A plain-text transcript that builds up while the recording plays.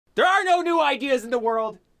There are no new ideas in the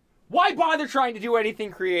world. Why bother trying to do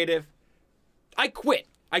anything creative? I quit.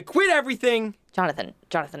 I quit everything. Jonathan,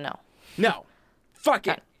 no. No. Fuck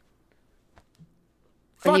it. Are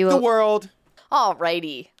Fuck you the world.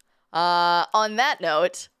 Alrighty. On that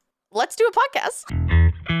note, let's do a podcast.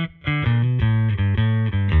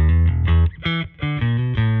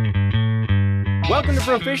 Welcome to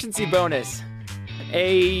Proficiency Bonus,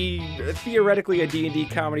 theoretically a D&D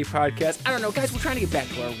comedy podcast. I don't know, guys, we're trying to get back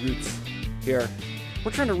to our roots here.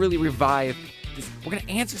 We're trying to really revive this. We're going to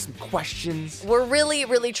answer some questions. We're really,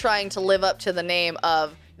 really trying to live up to the name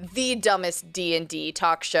of the dumbest D&D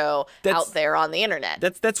talk show out there on the internet.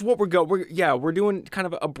 That's what we're going. We're doing kind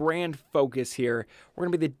of a brand focus here. We're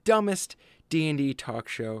going to be the dumbest D&D talk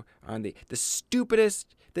show on the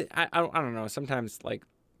stupidest. I don't know. Sometimes like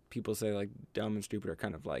people say like dumb and stupid are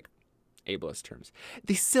kind of like ableist terms.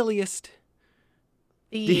 The silliest.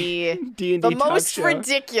 The D&D the talk most show.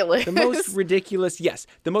 ridiculous. The most ridiculous, yes.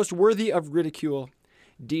 The most worthy of ridicule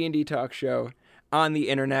D&D talk show on the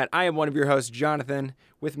internet. I am one of your hosts, Jonathan.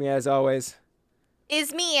 With me, as always,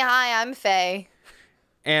 is me. Hi, I'm Faye.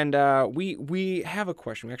 And we have a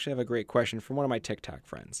question. We actually have a great question from one of my TikTok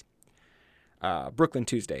friends. Brooklyn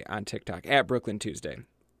Tuesday on TikTok, at Brooklyn Tuesday.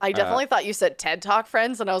 I definitely thought you said TED Talk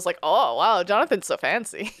friends, and I was like, oh, wow, Jonathan's so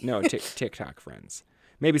fancy. No, TikTok friends.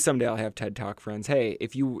 Maybe someday I'll have TED Talk friends. Hey,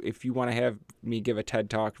 if you want to have me give a TED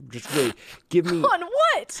Talk, just really give me... On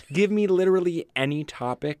what? Give me literally any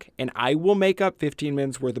topic, and I will make up 15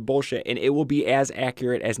 minutes worth of bullshit, and it will be as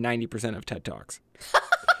accurate as 90% of TED Talks.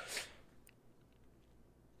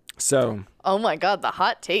 So... Oh my God, the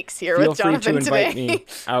hot takes here with Jonathan today. Feel free to invite me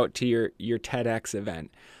out to your TEDx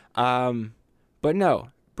event. But no,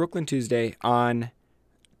 Brooklyn Tuesday on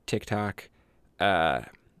TikTok.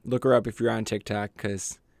 Look her up if you're on TikTok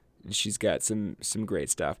because she's got some great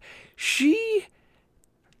stuff. She's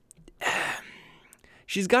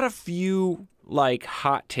got a few like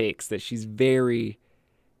hot takes that she's very,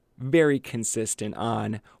 very consistent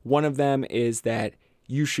on. One of them is that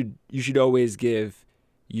you should always give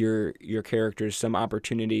your characters some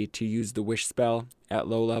opportunity to use the wish spell at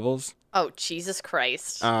low levels. Oh, Jesus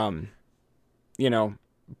Christ. You know,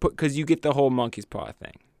 because you get the whole monkey's paw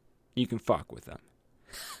thing. You can fuck with them.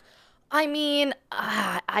 I mean,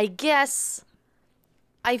 I guess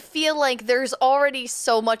I feel like there's already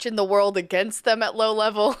so much in the world against them at low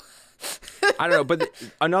level. I don't know, but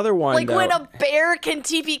another one, like though, when a bear can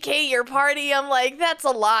TPK your party, I'm like, that's a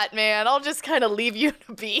lot, man. I'll just kind of leave you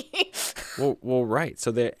to be. well, right.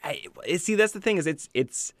 So see, that's the thing is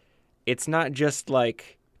it's not just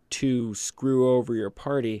like to screw over your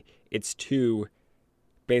party. It's to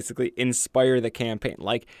basically inspire the campaign.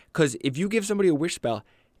 Like, because if you give somebody a wish spell,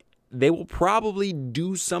 they will probably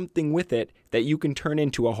do something with it that you can turn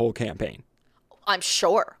into a whole campaign. I'm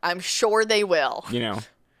sure they will. You know,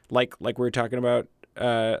 like we were talking about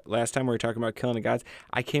last time we were talking about killing the gods.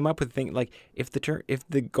 I came up with a thing like if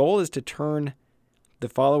the goal is to turn the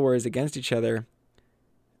followers against each other,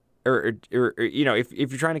 or you know, if you're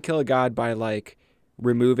trying to kill a god by like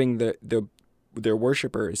removing their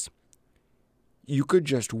worshipers, you could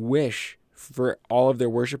just wish for all of their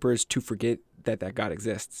worshipers to forget that god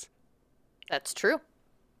exists. That's true.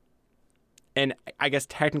 And I guess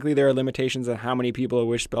technically there are limitations on how many people a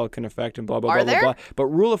wish spell can affect and blah, blah, blah, blah, there? blah, blah. But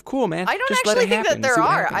rule of cool, man. I don't just actually let it think happen that there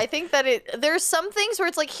are. Happens. I think that there's some things where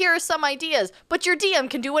it's like, here are some ideas, but your DM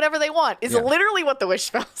can do whatever they want, is literally what the wish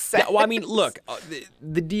spell says. Yeah, well, I mean, look,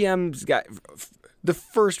 the DM's got... The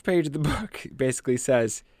first page of the book basically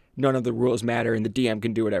says none of the rules matter and the DM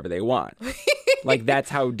can do whatever they want. Like, that's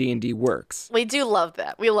how D&D works. We do love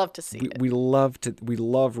that. We love to see it. We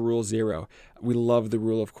love Rule 0. We love the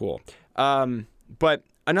rule of cool. But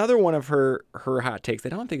another one of her hot takes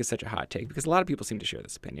that I don't think is such a hot take because a lot of people seem to share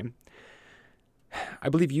this opinion. I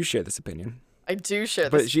believe you share this opinion. I do share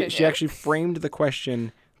this opinion. But she actually framed the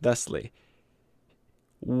question thusly.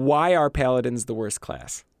 Why are paladins the worst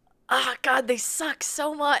class? Ah, God, they suck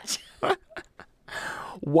so much.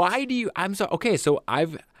 Why do you... Okay, so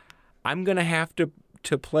I'm going to have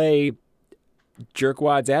to play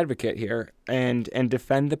jerkwad's advocate here and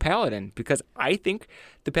defend the paladin because I think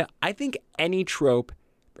any trope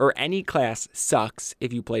or any class sucks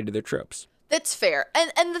if you play to their tropes. That's fair.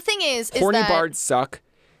 And the thing is Horny that... bards suck.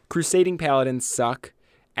 Crusading paladins suck.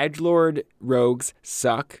 Edgelord rogues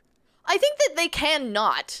suck. I think that they can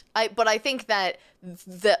not. But I think that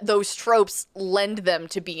those tropes lend them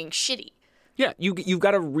to being shitty. Yeah, you've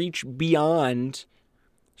got to reach beyond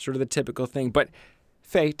sort of the typical thing. But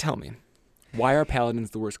Faye, tell me, why are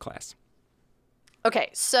paladins the worst class? Okay,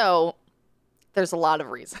 so there's a lot of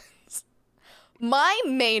reasons. My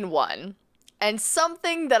main one, and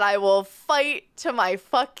something that I will fight to my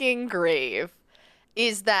fucking grave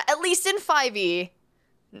is that, at least in 5e,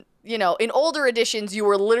 you know, in older editions, you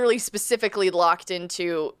were literally specifically locked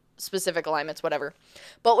into specific alignments, whatever.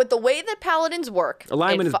 But with the way that paladins work...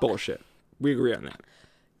 Alignment is bullshit. We agree on that.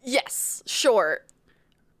 Yes, sure.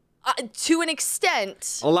 To an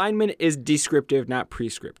extent... Alignment is descriptive, not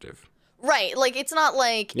prescriptive. Right, like, it's not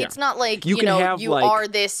like, You can have, you like- are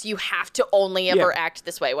this, you have to only ever act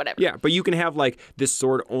this way, whatever. Yeah, but you can have, like, this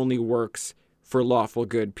sword only works for lawful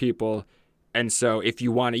good people, and so if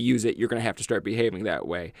you want to use it, you're going to have to start behaving that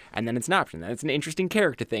way. And then it's an option. Then it's an interesting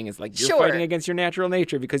character thing. It's like, you're fighting against your natural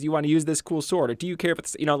nature because you want to use this cool sword, or do you care about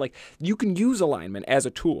this? You know, like, you can use alignment as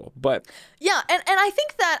a tool, but... Yeah, and I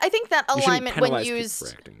think that alignment when penalize used...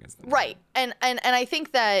 people for acting as them. Right, and I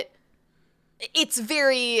think that it's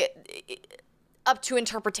very up to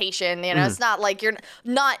interpretation. You know, it's not like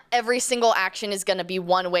not every single action is going to be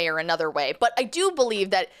one way or another way. But I do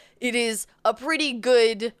believe that it is a pretty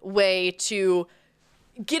good way to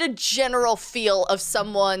get a general feel of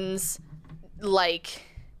someone's, like,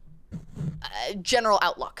 general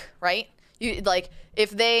outlook, right? You, like,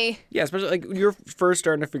 if they... Yeah, especially, like, you're first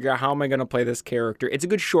starting to figure out, how am I going to play this character? It's a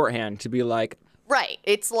good shorthand to be like... Right.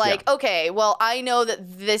 It's like, okay, well, I know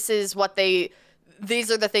that this is what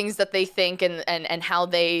these are the things that they think and how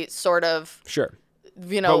they sort of, Sure.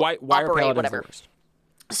 you know, But why are operate, paladins whatever. the worst?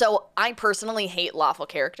 So I personally hate lawful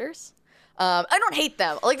characters. I don't hate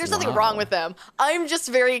them. Like, there's nothing wrong with them. I'm just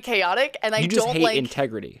very chaotic, and You just don't hate like...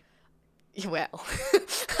 integrity. Well,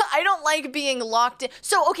 I don't like being locked in.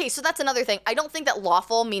 So, okay, so that's another thing. I don't think that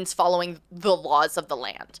lawful means following the laws of the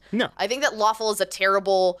land. No. I think that lawful is a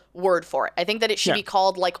terrible word for it. I think that it should be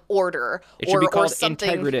called, like, order. It should be or called something.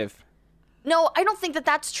 integrative. No, I don't think that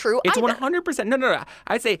that's true It's either. 100%. No.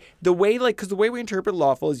 I'd say the way, like, because the way we interpret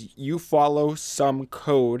lawful is you follow some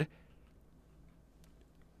code,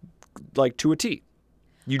 like, to a T.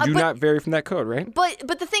 You do not vary from that code, right?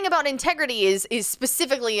 But the thing about integrity is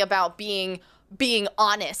specifically about being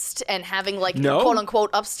honest and having, like, quote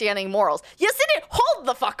unquote upstanding morals. Yes, it is. Hold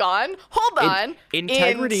the fuck on. Hold on.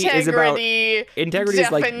 Integrity is about integrity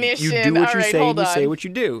is like you do what you say and you say what you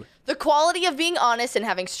do. The quality of being honest and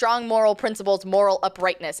having strong moral principles, moral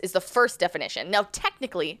uprightness, is the first definition. Now,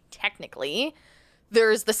 technically,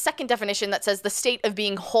 there's the second definition that says the state of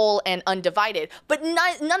being whole and undivided. But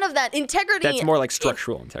none of that. Integrity... That's more like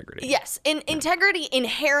structural integrity. Yes. Integrity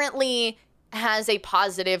inherently has a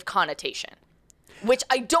positive connotation, which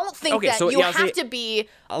I don't think that you have to be...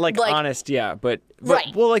 Like honest, yeah. But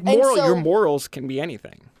right. Well, like, your morals can be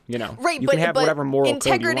anything, you know? Right, you can have whatever moral code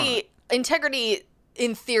you want. Integrity...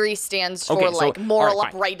 in theory stands for moral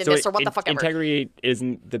uprightness or what the fuck ever. Integrity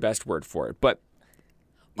isn't the best word for it, but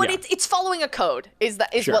it's following a code is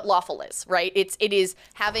what lawful is, right? It is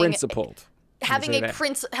having principled. Having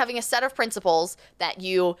a set of principles that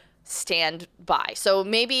you stand by. So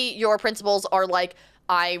maybe your principles are like,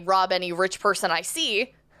 I rob any rich person I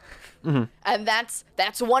see. Mm-hmm. And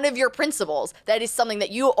that's one of your principles. That is something that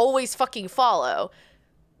you always fucking follow.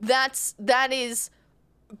 That is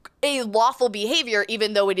a lawful behavior,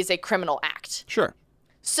 even though it is a criminal act. Sure.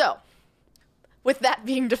 So, with that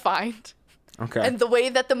being defined, okay, and the way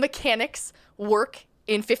that the mechanics work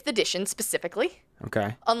in 5th edition specifically,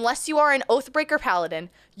 okay, unless you are an Oathbreaker Paladin,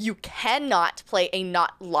 you cannot play a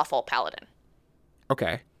not lawful Paladin.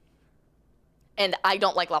 Okay. And I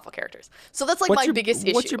don't like lawful characters. So that's like my biggest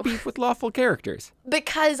issue. What's your beef with lawful characters?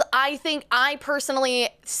 Because I personally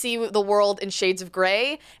see the world in shades of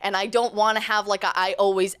gray, and I don't want to have like I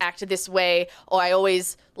always act this way, or I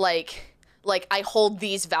always like I hold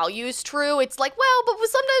these values true. It's like, well, but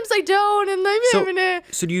sometimes I don't, and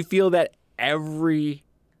So do you feel that every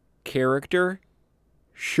character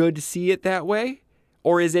should see it that way?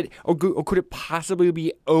 Or is it, or could it possibly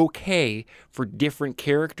be okay for different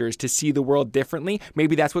characters to see the world differently?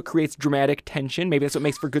 Maybe that's what creates dramatic tension. Maybe that's what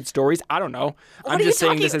makes for good stories. I don't know. I'm just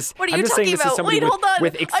saying this as somebody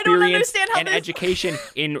with experience and education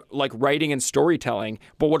in like writing and storytelling.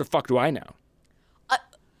 But what the fuck do I know?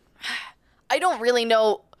 I don't really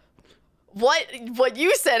know what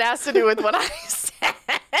you said has to do with what I said.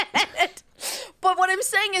 But what I'm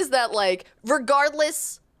saying is that, like,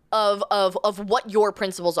 regardless of what your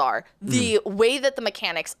principles are, the way that the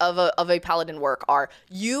mechanics of a paladin work are,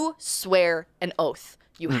 you swear an oath.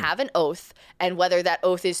 You have an oath, and whether that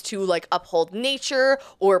oath is to like uphold nature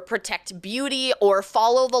or protect beauty or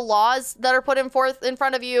follow the laws that are put in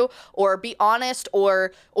front of you, or be honest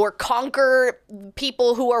or conquer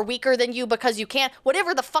people who are weaker than you because you can't,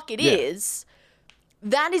 whatever the fuck it is,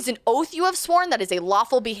 that is an oath you have sworn. That is a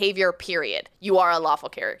lawful behavior, period. You are a lawful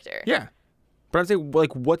character. Yeah. But I'm saying,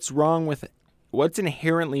 like, what's wrong with what's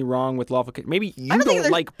inherently wrong with lawful characters? Maybe you don't think don't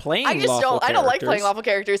there's- like playing I just lawful don't. characters. I don't like playing lawful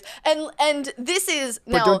characters, and this is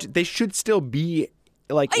But now. don't they should still be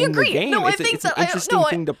like I in agree. the game? No, I it's think it's an so. I- interesting no, I-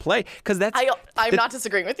 thing to play because that's I'm not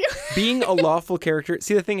disagreeing with you. being a lawful character.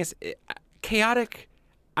 See, the thing is, chaotic.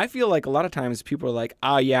 I feel like a lot of times people are like,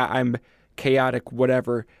 yeah, I'm chaotic,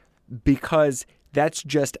 whatever, because that's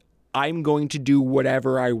just I'm going to do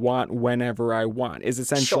whatever I want whenever I want. Is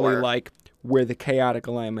essentially Sure. like where the chaotic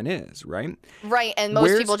alignment is, right? Right, and most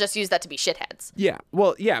Where's- people just use that to be shitheads. Yeah.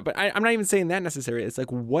 Well, yeah, but I'm not even saying that necessarily. It's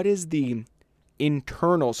like, what is the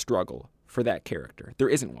internal struggle for that character? There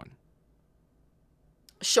isn't one.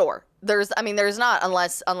 Sure. There's not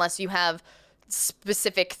unless you have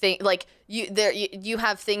specific thing like you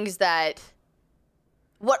have things that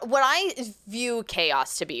what I view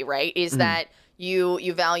chaos to be, right, is that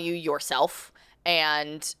you value yourself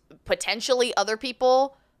and potentially other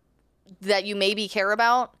people that you maybe care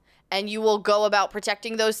about, and you will go about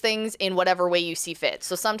protecting those things in whatever way you see fit.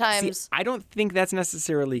 So sometimes See, I don't think that's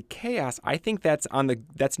necessarily chaos. I think that's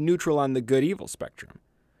neutral on the good evil spectrum.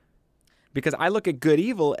 Because I look at good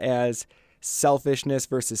evil as selfishness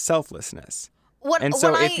versus selflessness. And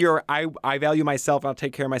so if I value myself, I'll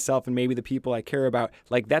take care of myself and maybe the people I care about,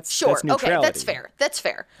 like that's neutrality. Okay, that's fair. That's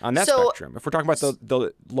fair. On that spectrum. If we're talking about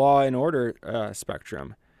the law and order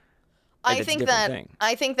spectrum, like, I it's a think different that thing.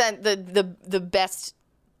 I think that the best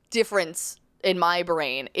difference in my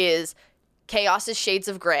brain is chaos is shades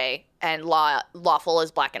of gray and lawful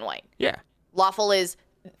is black and white. Yeah. Lawful is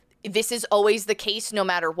this is always the case no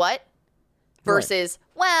matter what, versus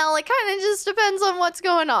well, it kind of just depends on what's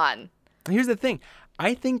going on. Here's the thing.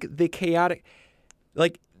 I think the chaotic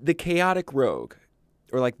rogue,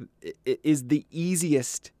 or like, is the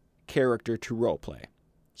easiest character to roleplay.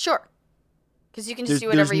 Sure. Because you can just do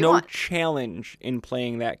whatever you want. want. There's no challenge in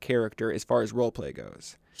playing that character as far as roleplay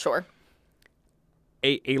goes. Sure.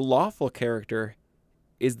 A lawful character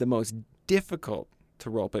is the most difficult to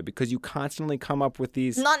roleplay because you constantly come up with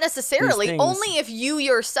these. Not necessarily. things. Only if you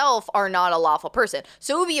yourself are not a lawful person.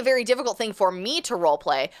 So it would be a very difficult thing for me to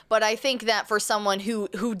roleplay. But I think that for someone who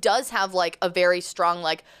does have like a very strong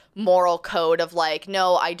like moral code of like,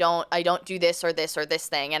 no, I don't do this or this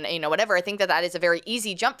thing, and whatever. I think that is a very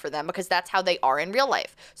easy jump for them because that's how they are in real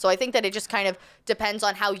life. So I think that it just kind of depends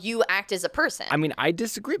on how you act as a person. I mean, I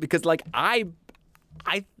disagree because like I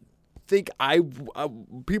think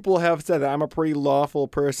people have said that I'm a pretty lawful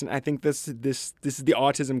person. I think this is the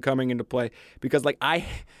autism coming into play because like I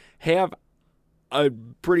have a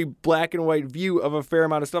pretty black and white view of a fair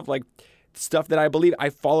amount of stuff, like stuff that I believe. I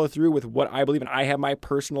follow through with what I believe, and I have my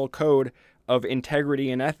personal code of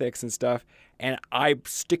integrity and ethics and stuff, and I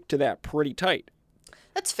stick to that pretty tight.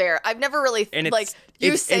 That's fair. I've never really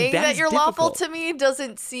saying that you're lawful to me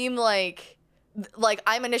doesn't seem like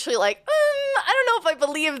I'm initially like, I don't know if I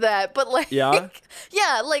believe that, but like, yeah,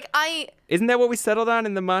 isn't that what we settled on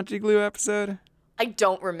in the Montaglue episode? I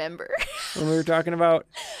don't remember. When we were talking about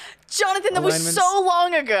Jonathan, that was so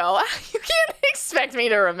long ago. You can't expect me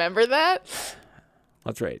to remember that.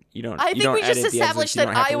 That's right. You don't. I think we just established that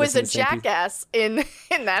I was a jackass in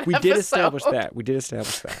that episode. We did establish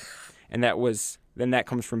that. And that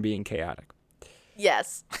comes from being chaotic.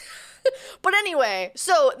 Yes. But anyway,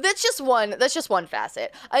 so that's just one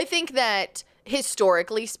facet. I think that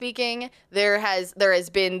historically speaking, there has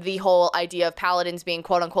been the whole idea of paladins being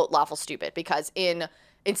quote unquote lawful stupid because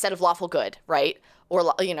instead of lawful good, right? Or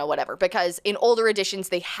whatever, because in older editions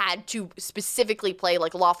they had to specifically play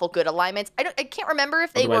like lawful good alignments. I can't remember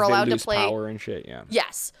if they were allowed to play power and shit. Yeah.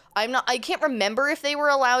 Yes, I can't remember if they were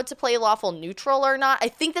allowed to play lawful neutral or not. I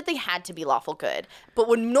think that they had to be lawful good, but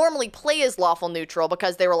would normally play as lawful neutral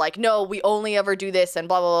because they were like, no, we only ever do this and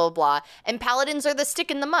blah blah blah blah. And paladins are the stick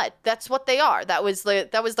in the mud. That's what they are. That was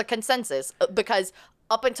the consensus because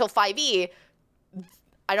up until 5e,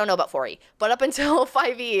 I don't know about 4e, but up until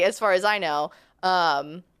 5e, as far as I know.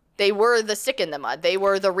 They were the stick in the mud. They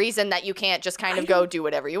were the reason that you can't just kind of go do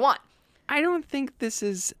whatever you want. I don't think this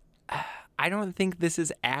is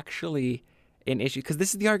actually an issue because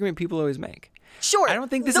this is the argument people always make. Sure. I don't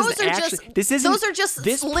think this those is are actually.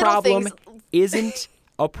 This little problem things. isn't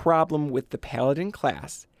a problem with the paladin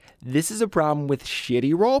class. This is a problem with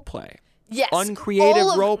shitty roleplay. Yes. Uncreative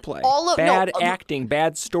roleplay. Bad acting.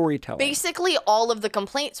 Bad storytelling. Basically, all of the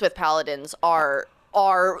complaints with paladins are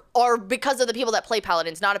because of the people that play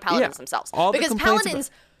paladins, not paladins themselves. Because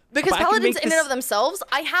paladins in and of themselves,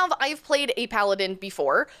 I've played a paladin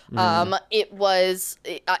before. I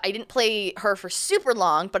didn't play her for super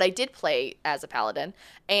long, but I did play as a paladin,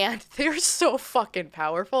 and they're so fucking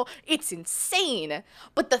powerful. It's insane.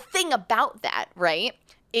 But the thing about that, right,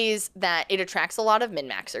 is that it attracts a lot of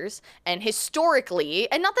min-maxers, and historically,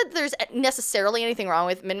 and not that there's necessarily anything wrong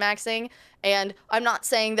with min-maxing, and I'm not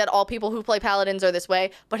saying that all people who play paladins are this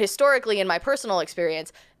way, but historically, in my personal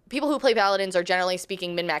experience, people who play paladins are generally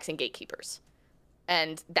speaking min-maxing gatekeepers.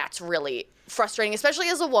 And that's really frustrating, especially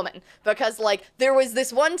as a woman, because like there was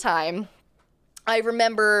this one time I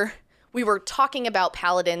remember we were talking about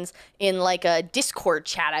paladins in like a Discord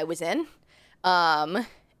chat I was in,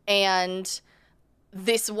 and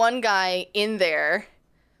this one guy in there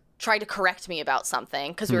tried to correct me about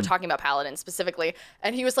something because we were talking about paladins specifically,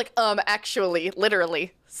 and he was like, actually,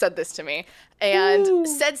 literally said this to me and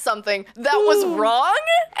said something that was wrong,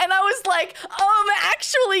 and I was like,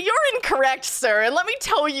 actually, you're incorrect, sir, and let me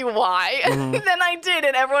tell you why. And then I did,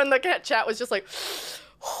 and everyone in the chat was just like,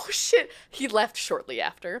 oh shit. He left shortly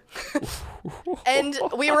after. And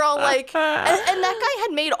we were all like, and that guy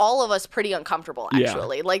had made all of us pretty uncomfortable,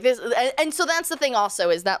 actually. Yeah. Like this, and so that's the thing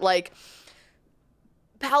also, is that like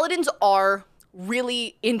paladins are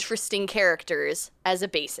really interesting characters as a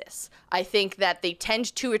basis. I think that they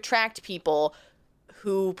tend to attract people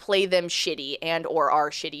who play them shitty and or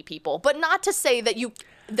are shitty people, but not to say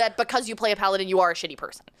that because you play a paladin you are a shitty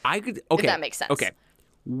person. Okay. If that makes sense. Okay.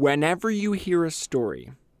 Whenever you hear a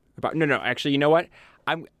story about actually, you know what?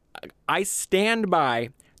 I stand by.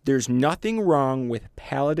 There's nothing wrong with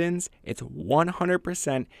paladins. It's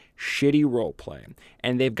 100% shitty roleplay,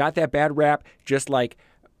 and they've got that bad rap, just like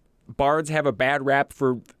bards have a bad rap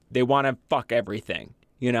for they want to fuck everything.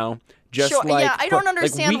 You know. Just sure, like, yeah, I don't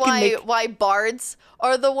understand why bards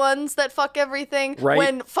are the ones that fuck everything, right?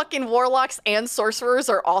 When fucking warlocks and sorcerers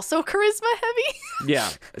are also charisma heavy. Yeah,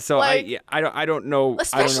 so like, I don't know.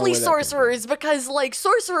 Especially sorcerers, because like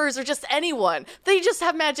sorcerers are just anyone. They just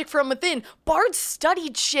have magic from within. Bards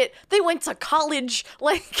studied shit. They went to college.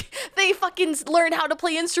 Like they fucking learned how to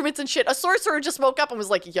play instruments and shit. A sorcerer just woke up and was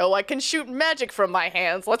like, "Yo, I can shoot magic from my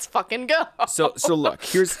hands. Let's fucking go." So look,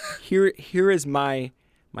 here is my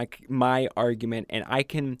argument, and I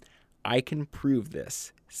can prove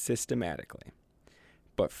this systematically.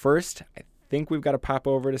 But first, I think we've got to pop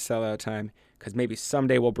over to Sellout Time, because maybe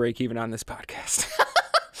someday we'll break even on this podcast.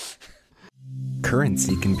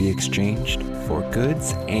 Currency can be exchanged for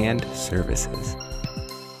goods and services.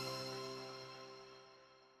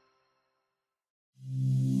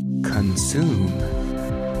 Consume.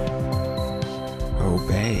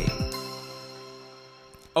 Obey.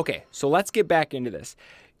 Okay, so let's get back into this.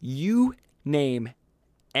 You name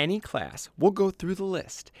any class, we'll go through the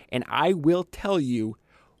list, and I will tell you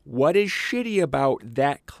what is shitty about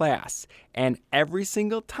that class. And every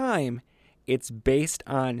single time, it's based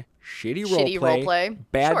on shitty roleplay,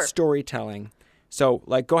 bad storytelling. So,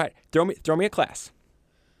 like, go ahead, throw me a class.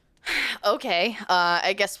 Okay,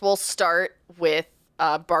 I guess we'll start with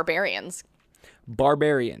barbarians.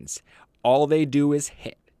 Barbarians, all they do is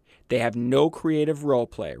hit. They have no creative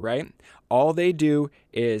roleplay, right? All they do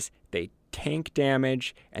is they tank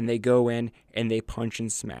damage and they go in and they punch and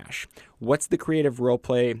smash. What's the creative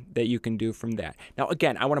roleplay that you can do from that? Now,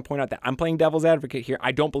 again, I want to point out that I'm playing devil's advocate here.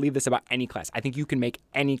 I don't believe this about any class. I think you can make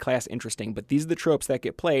any class interesting, but these are the tropes that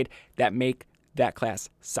get played that make that class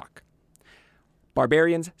suck.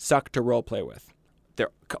 Barbarians suck to roleplay with.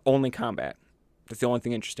 They're only combat. That's the only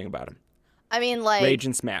thing interesting about them. I mean, like... Rage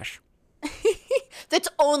and smash. That's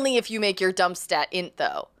only if you make your dump stat int,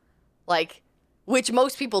 though. Like, which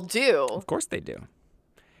most people do. Of course they do.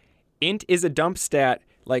 Int is a dump stat,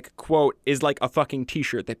 like, quote, is like a fucking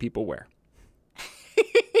t-shirt that people wear.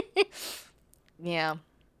 Yeah.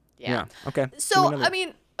 Okay. So, I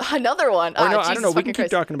mean, another one. No, I don't know. We can keep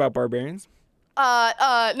talking about barbarians.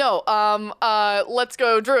 No. Let's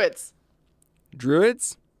go druids.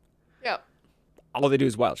 Druids? Yeah. All they do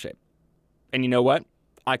is wild shape. And you know what?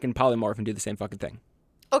 I can polymorph and do the same fucking thing.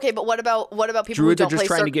 Okay, but what about people Druids who don't play... Druids are just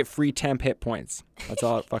trying to get free temp hit points. That's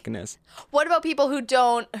all it fucking is. What about people who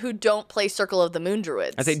don't play Circle of the Moon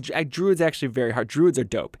Druids? I say Druids actually very hard. Druids are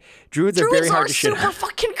dope. Druids are very hard to shit on. Druids are super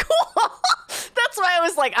fucking cool. That's why I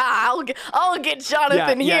was like, I'll get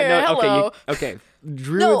Jonathan here. Yeah, no, hello. Okay.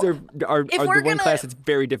 Druids are the one class that's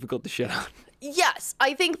very difficult to shit on. Yes,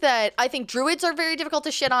 I think druids are very difficult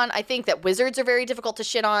to shit on. I think that wizards are very difficult to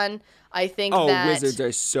shit on. I think that... wizards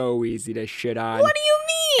are so easy to shit on. What do you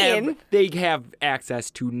mean? They have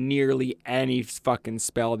access to nearly any fucking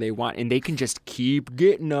spell they want, and they can just keep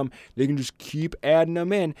getting them. They can just keep adding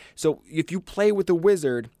them in. So if you play with a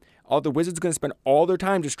wizard... All the wizards are going to spend all their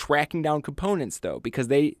time just tracking down components, though, because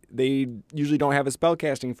they usually don't have a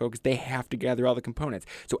spellcasting focus. They have to gather all the components.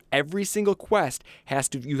 So every single quest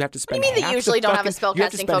you have to spend. What do you mean they usually don't have a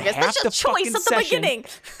spellcasting focus? That's just choice at the beginning.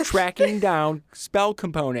 Tracking down spell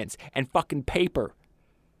components and fucking paper.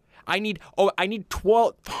 I need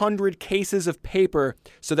 1,200 cases of paper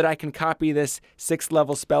so that I can copy this 6th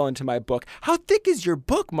level spell into my book. How thick is your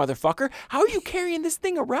book, motherfucker? How are you carrying this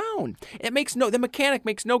thing around? The mechanic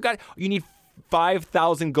makes no god. You need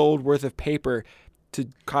 5,000 gold worth of paper to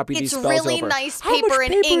copy these spells over. It's really nice How paper much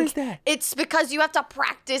and paper ink. is that? It's because you have to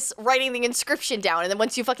practice writing the inscription down, and then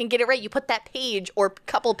once you fucking get it right, you put that page or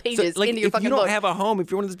couple pages So, like, into your if fucking you don't book. have a home, if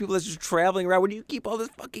you're one of those people that's just traveling around, where do you keep all this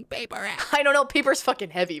fucking paper at? I don't know. Paper's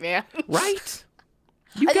fucking heavy, man. Right?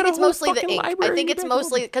 I think it's mostly the ink. I think it's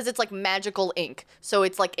mostly because it's like magical ink, so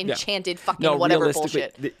it's like enchanted fucking whatever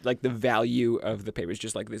bullshit. The value of the paper is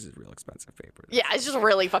just like, this is real expensive paper. Yeah, it's just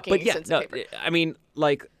really fucking expensive paper. I mean,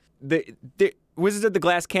 like the Wizards of the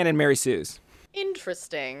Glass Cannon, Mary Sue's.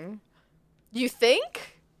 Interesting. You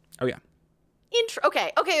think? Oh yeah.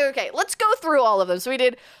 Okay. Let's go through all of them. So we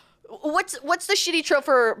did. What's the shitty trope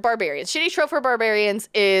for barbarians? Shitty trope for barbarians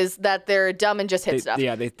is that they're dumb and just hit stuff.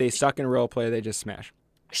 Yeah, they suck in roleplay. They just smash.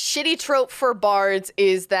 Shitty trope for bards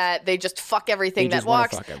is that they just fuck everything that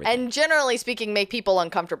walks, and generally speaking, make people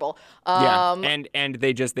uncomfortable. And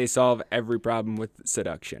they solve every problem with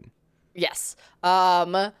seduction. Yes.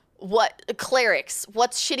 What clerics?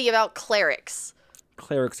 What's shitty about clerics?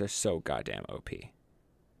 Clerics are so goddamn OP.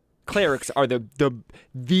 Clerics are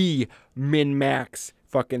the min-max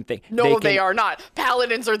fucking thing. No, they are not.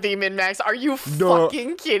 Paladins are the min-max. Are you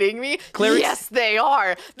fucking kidding me? Clerics? Yes, they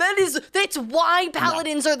are. That's why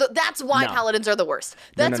paladins are paladins are the worst.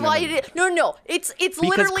 That's why it's because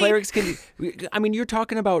literally clerics can. I mean, you're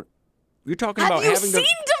talking about Have you having seen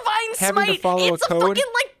Divine having to Smite? follow It's a code?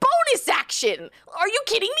 fucking like bonus action. Are you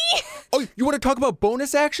kidding me? Oh, you want to talk about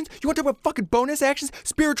bonus actions? You want to talk about fucking bonus actions?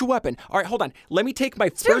 Spiritual weapon. All right, hold on. Let me take my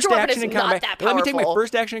first action in combat. Let me take my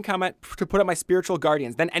first action in combat to put up my spiritual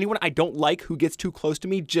guardians. Then anyone I don't like who gets too close to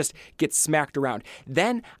me just gets smacked around.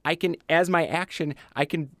 Then I can, as my action, I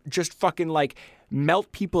can just fucking like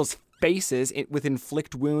melt people's faces with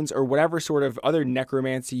inflict wounds or whatever sort of other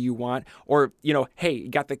necromancy you want. Or, hey, you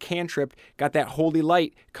got the cantrip, got that holy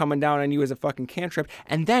light coming down on you as a fucking cantrip.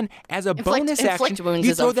 And then as a bonus action,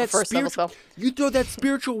 you throw that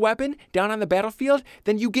spiritual weapon down on the battlefield,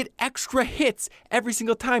 then you get extra hits every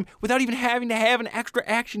single time without even having to have an extra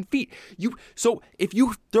action feat. So if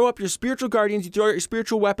you throw up your spiritual guardians, you throw out your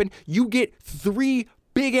spiritual weapon, you get 3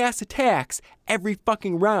 big ass attacks every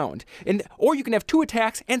fucking round. Or you can have 2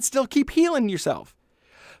 attacks and still keep healing yourself.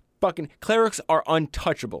 Fucking clerics are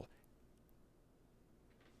untouchable.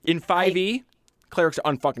 In 5e, clerics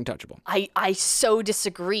are unfucking touchable. I so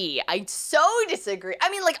disagree. I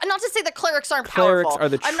mean, like, not to say that clerics aren't Clerics powerful. are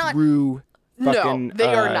the true fucking, No,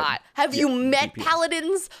 they are not. Have you met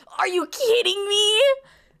paladins? Are you kidding me?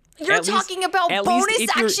 You're talking about bonus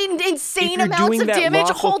action, insane amounts of damage.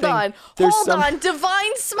 Hold on.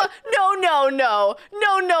 Divine Smite.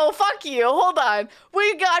 No. Fuck you. Hold on.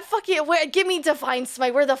 We got give me Divine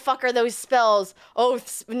Smite. Where the fuck are those spells? Oh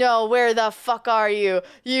no. Where the fuck are you?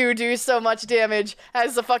 You do so much damage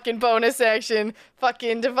as a fucking bonus action.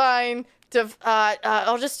 Fucking Divine.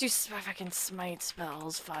 I'll just do fucking Smite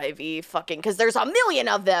spells 5e. Fucking because there's a million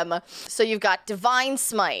of them. So you've got Divine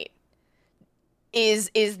Smite. Is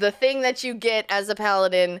the thing that you get as a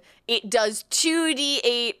paladin. It does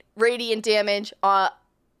 2d8 radiant damage on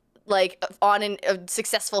a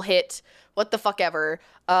successful hit. What the fuck ever.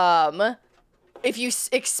 If you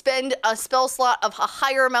expend a spell slot of a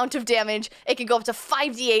higher amount of damage, it can go up to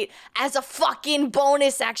 5d8 as a fucking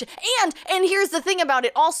bonus action. And here's the thing about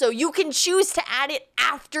it also, you can choose to add it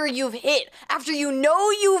after you've hit. After you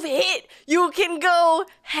know you've hit, you can go,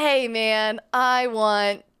 hey man, I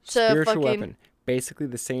want to spiritual weapon. Basically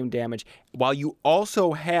the same damage, while you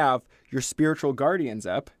also have your spiritual guardians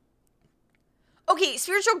up. Okay,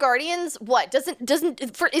 spiritual guardians, what is a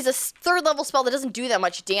 3rd level spell that doesn't do that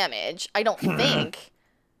much damage? I don't think.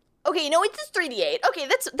 Okay, no, it's just 3d8. Okay,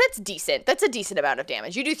 that's decent. That's a decent amount of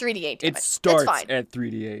damage. You do 3d8 damage. It starts that's fine. at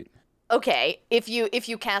 3d8. Okay, if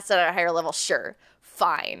you cast it at a higher level, sure,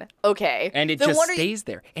 fine. Okay, and it then just stays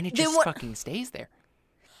there, and it just fucking stays there.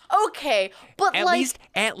 Okay, but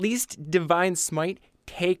at least Divine Smite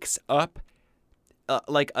takes up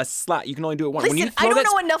like a slot. You can only do it once. Listen, I don't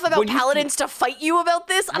know enough about paladins to fight you about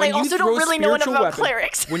this, and I also don't really know enough about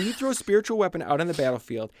clerics. When you throw a spiritual weapon out on the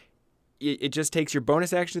battlefield, it just takes your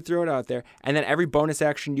bonus action to throw it out there, and then every bonus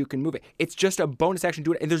action you can move it. It's just a bonus action to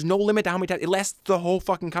do it, and there's no limit to how many times. It lasts the whole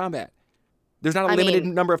fucking combat. There's not a limited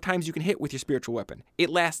number of times you can hit with your spiritual weapon. It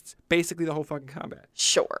lasts basically the whole fucking combat.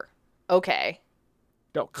 Sure. Okay.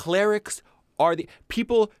 No, clerics are the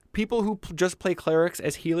people who just play clerics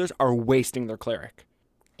as healers are wasting their cleric.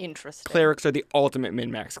 Interesting. Clerics are the ultimate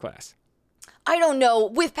min-max class. I don't know.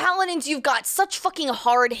 With paladins, you've got such fucking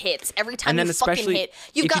hard hits every time And then you fucking especially hit.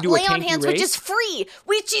 You've if you got do a lay on tanky hands, race-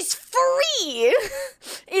 which is free.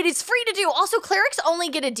 It is free to do. Also, clerics only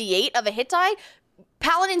get a D8 of a hit die.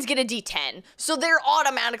 Paladins get a D10, so they're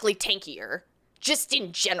automatically tankier. Just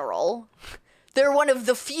in general, they're one of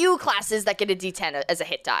the few classes that get a D10 as a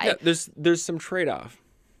hit die. Yeah, there's some trade-off.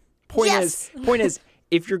 Point Yes. is,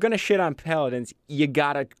 if you're gonna shit on paladins, you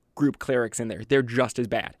gotta group clerics in there. They're just as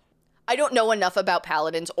bad. I don't know enough about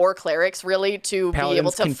paladins or clerics really to be able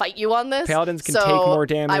Paladins to can- fight you on this. Paladins can so take more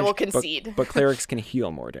damage. I will concede. But clerics can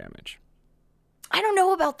heal more damage. I don't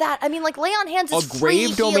know about that. I mean, like, lay on hands is A free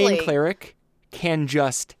grave domain healing. cleric can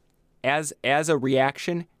just, as a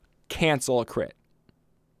reaction, cancel a crit.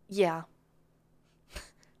 Yeah.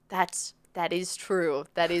 That is true.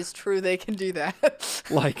 That is true. They can do that.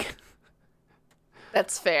 Like,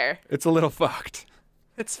 That's fair. it's a little fucked.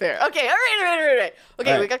 It's fair. Okay, all right.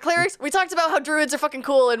 Okay, All we right. got clerics. We talked about how druids are fucking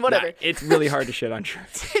cool and whatever. Nah, it's really hard to shit on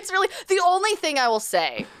druids. It's really the only thing I will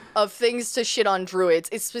say of things to shit on druids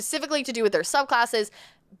is specifically to do with their subclasses.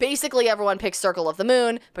 Basically, everyone picks Circle of the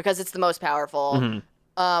Moon because it's the most powerful.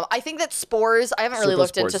 I think that Spores, I haven't really Circle of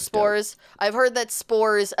looked into Spores is dope. Spores. I've heard that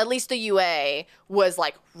Spores, at least the UA, was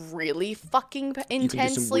like really fucking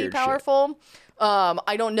intensely weird shit. powerful.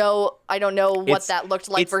 I don't know what It's- that looked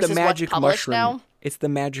like it's the versus magic what's published mushroom. now. It's the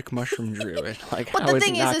magic mushroom druid. Like, But how the is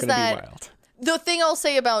thing it not is gonna that be wild? the thing I'll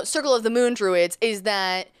say about Circle of the Moon druids is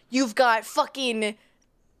that you've got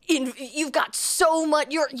you've got so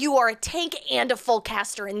much. You are a tank and a full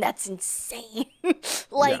caster, and that's insane.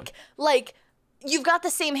 like you've got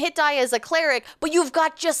the same hit die as a cleric, but you've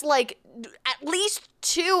got just like at least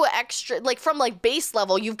two extra. Like from like base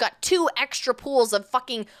level, you've got two extra pools of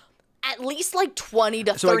fucking at least like 20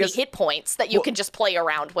 to So I 30 guess- hit points that you can just play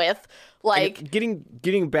around with. Like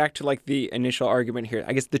getting back to like the initial argument here,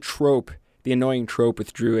 I guess the annoying trope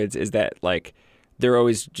with druids is that like they're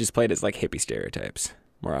always just played as like hippie stereotypes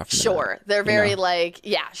more often. than sure, not, they're you very know? like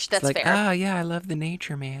yeah, that's like, fair. oh yeah, I love the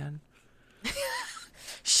nature, man.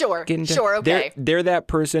 Sure, Getting to- sure, okay. They're that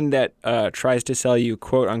person that tries to sell you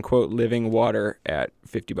quote unquote living water at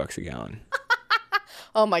 $50 a gallon.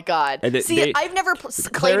 Oh my god. And See, I've never played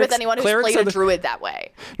with clerics- anyone who's clerics played are a the- druid that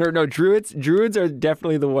way. No, druids are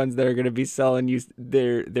definitely the ones that are going to be selling you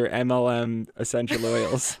their MLM essential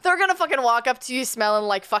oils. They're gonna fucking walk up to you smelling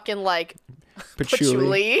like fucking like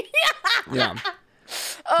Patchouli. patchouli. Yeah.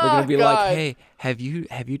 Oh, They're gonna be God. like, "Hey, have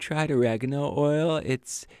you tried oregano oil?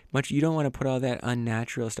 It's much. You don't want to put all that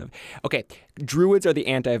unnatural stuff." Okay, druids are the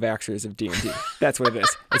anti-vaxxers of D&D. That's what it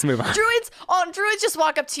is. Let's move on. Druids just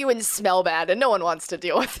walk up to you and smell bad, and no one wants to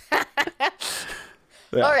deal with that.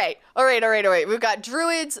 Yeah. All right. We've got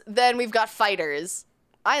druids, then we've got fighters.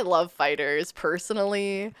 I love fighters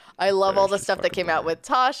personally. I love all the Fighters stuff just that came fucking out with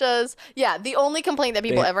Tasha's. Yeah, the only complaint that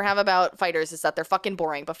people They- ever have about fighters is that they're fucking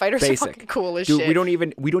boring, but fighters are Basic. fucking cool as Dude, shit. we don't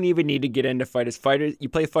even need to get into fighters. Fighters, you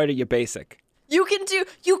play fighter, you're basic. You can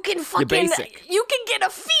basic. you can get a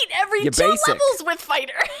feat every You're 2 basic. levels with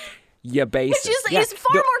fighter. You're basic. Which Yeah, is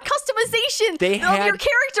far no, more customization They of your had-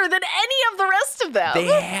 character than any of the rest of them. They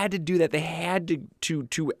had to do that. They had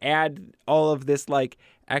to add all of this like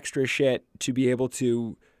extra shit to be able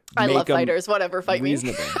to. I make love 'em fighters. Whatever, fight me.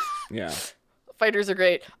 reasonable. Yeah. Fighters are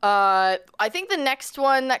great. I think the next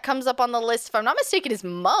one that comes up on the list, if I'm not mistaken, is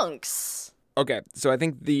monks. Okay, so I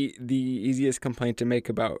think the easiest complaint to make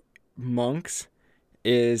about monks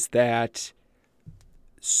is that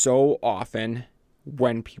so often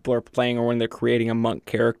when people are playing or when they're creating a monk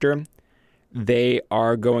character, they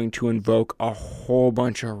are going to invoke a whole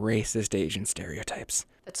bunch of racist Asian stereotypes.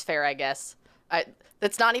 That's fair, I guess.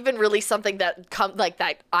 That's not even really something that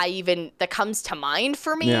comes to mind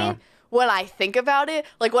for me. Yeah. When I think about it,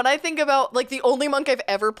 like when I think about like the only monk I've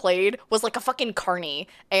ever played was like a fucking carny,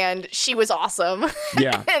 and she was awesome.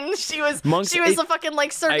 Yeah. And she was Monks- a fucking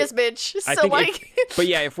like circus bitch. I So think like but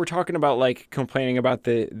yeah, if we're talking about like complaining about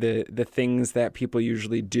the things that people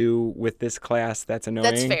usually do with this class, that's annoying.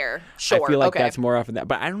 that's fair. Sure. I feel like okay. that's more often that,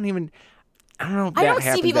 but I don't know. If I that don't see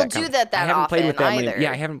happens people that do com- that I haven't played with often that either. many.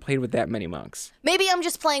 Yeah, I haven't played with that many monks. Maybe I'm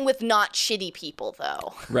just playing with not shitty people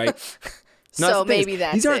though. Right. So No, that's the thing is, maybe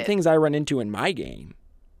that's these aren't it. things I run into in my game.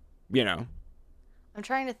 You know. I'm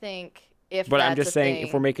trying to think if But I'm that's just a saying thing.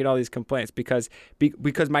 if we're making all these complaints because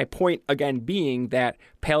my point again being that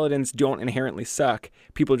paladins don't inherently suck.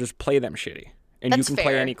 People just play them shitty, and you That's can play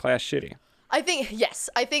fair. any class shitty. I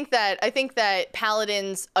think that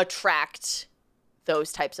paladins attract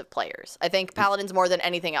those types of players. I think paladins more than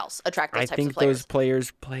anything else attract those I types think of players. those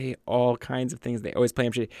players play all kinds of things. They always play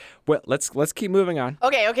them shitty. Well, let's keep moving on.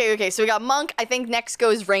 Okay. So we got monk. I think next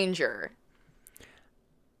goes ranger.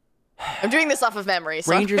 I'm doing this off of memory.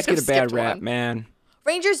 So Rangers get a bad skipped rap, one. man.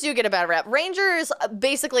 Rangers do get a bad rap. Rangers,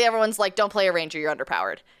 basically, everyone's like, "Don't play a ranger, you're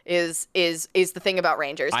underpowered." Is the thing about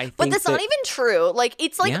Rangers? I But think that's not that- even true. Like,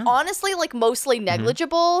 it's like Yeah. honestly like mostly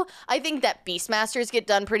negligible. I think that Beastmasters get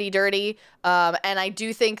done pretty dirty, and I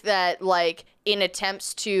do think that like in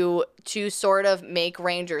attempts to sort of make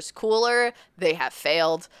Rangers cooler, they have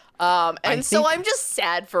failed. And so think- I'm just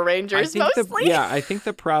sad for Rangers mostly. I think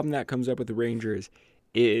the problem that comes up with the Rangers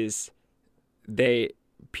is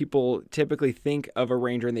people typically think of a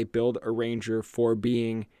ranger and they build a ranger for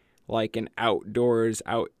being like an outdoors,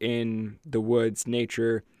 out in the woods,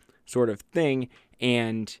 nature sort of thing.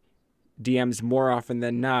 And DMs more often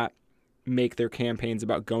than not make their campaigns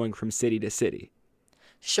about going from city to city.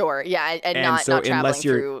 Sure, yeah, and not so traveling unless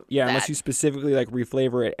you're through unless that. you specifically like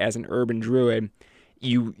reflavor it as an urban druid,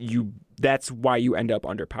 you that's why you end up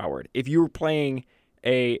underpowered. If you were playing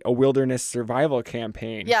a wilderness survival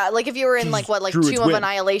campaign, Yeah, like if you were in like Druids Tomb of win.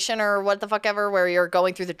 Annihilation or what the fuck ever, where you're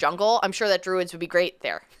going through the jungle, I'm sure that druids would be great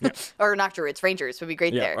there. Or not druids, rangers would be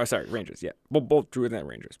great there. Oh, sorry, rangers. Yeah, well, both druids and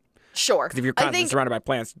rangers. Sure. Because if you're I constantly think surrounded by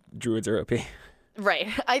plants, druids are OP. right.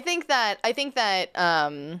 I think that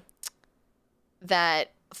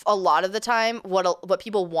that a lot of the time what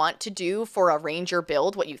people want to do for a ranger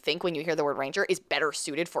build, what you think when you hear the word ranger, is better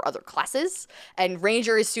suited for other classes, and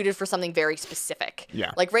ranger is suited for something very specific.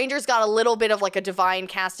 Yeah. Like ranger's got a little bit of like a divine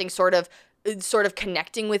casting sort of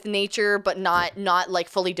connecting with nature, but not like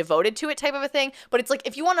fully devoted to it type of a thing. But it's like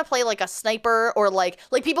if you want to play like a sniper, or like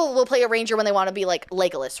people will play a ranger when they want to be like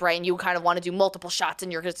Legolas, right? And you kind of want to do multiple shots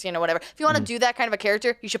and you're just, whatever. If you want to do that kind of a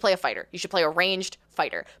character, you should play a fighter. You should play a ranged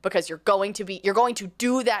fighter, because you're going to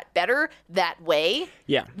do that better that way.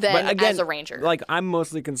 Yeah, Than but again, as a ranger. Like I'm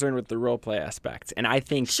mostly concerned with the roleplay aspect, and I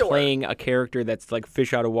think Sure. playing a character that's like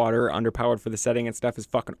fish out of water, underpowered for the setting and stuff is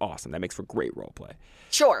fucking awesome. That makes for great roleplay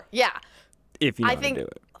Sure, yeah. if you know I how think- to do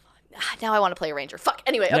it. Now I want to play a ranger. Fuck.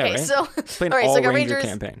 Anyway, Yeah, okay, right? so Play an all right, so I got all-ranger rangers.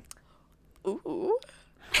 campaign. Ooh.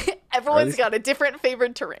 Everyone's least- got a different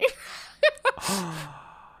favored terrain.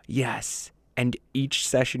 Yes, and each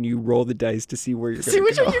session you roll the dice to see where you're See going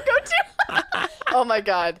which to go. one you go to. Oh my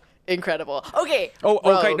god, incredible. Okay. Oh,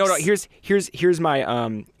 okay. No. rogues. Here's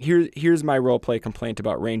my here's my roleplay complaint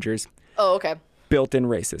about rangers: Oh, okay. built-in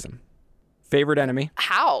racism. Favorite enemy.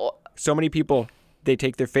 How? So many people they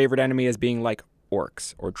take their favorite enemy as being like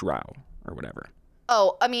orcs or drow or whatever.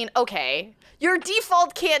 Oh, I mean, okay. Your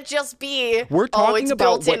default can't just be. We're talking it's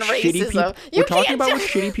about built-in what shitty people. racism. We're You talking can't about what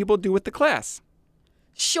just- shitty people do with the class.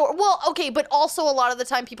 Sure. Well, okay, but also a lot of the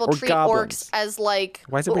time people Or treat goblins. orcs as like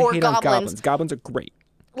Why is or everybody hate on goblins. goblins? Goblins are great.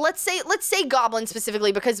 Let's say goblins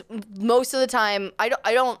specifically, because most of the time I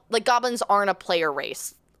don't like goblins aren't a player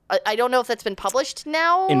race. I don't know if that's been published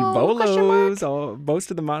now. In question mark? Volos,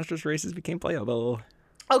 most of the monstrous races became playable.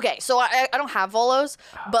 Okay, so I don't have Volos,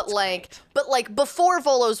 but like before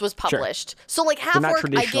Volos was published. So like half They're not orc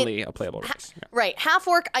traditionally a playable race. Yeah. Right, half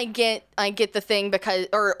orc I get the thing because,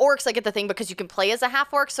 or orcs I get the thing because you can play as a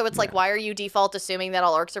half orc, so it's like, why are you default assuming that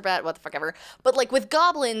all orcs are bad? What the fuck ever. But like with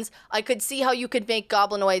goblins, I could see how you could make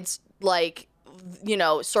goblinoids like,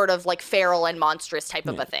 sort of like feral and monstrous type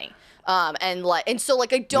of a thing. And so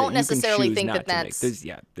like I don't You can necessarily choose think not that to make- that's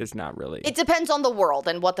there's not really. it depends on the world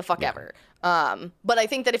and what the fuck ever. But I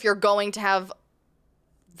think that if you're going to have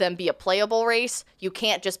them be a playable race, you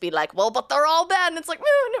can't just be like, well, but they're all bad. And it's like,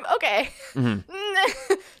 okay.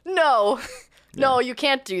 No. No, you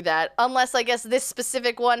can't do that. Unless I guess this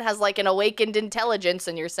specific one has like an awakened intelligence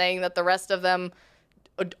and you're saying that the rest of them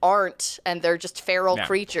aren't and they're just feral Yeah.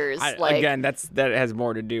 creatures. Again, that has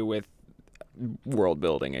more to do with world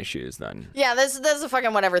building issues than. Yeah, that's a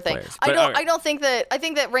fucking whatever thing. Players. I But, don't. alright. I don't think that. I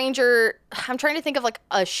think that Ranger. I'm trying to think of like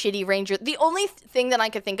a shitty Ranger. The only thing that I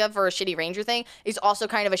could think of for a shitty Ranger thing is also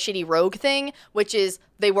kind of a shitty Rogue thing, which is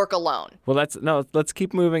they work alone. Well, let's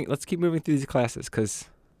keep moving. Let's keep moving through these classes because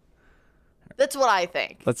That's what I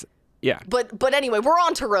think. yeah. But anyway, we're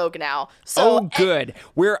on to Rogue now. So Oh, good.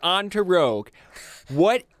 We're on to Rogue.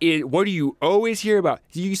 What do you always hear about?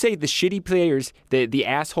 You say the shitty players, the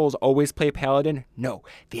assholes always play Paladin? No,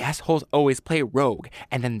 the assholes always play Rogue,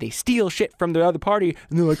 and then they steal shit from the other party,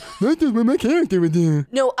 and they're like, "That's what my character would do."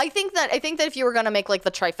 No, I think that if you were gonna make like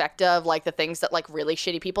the trifecta of like the things that like really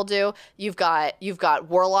shitty people do, you've got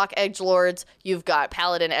Warlock edgelords, you've got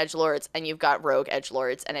Paladin edgelords, and you've got Rogue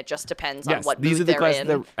edgelords, and it just depends on Yes, what these mood are the they're classes in.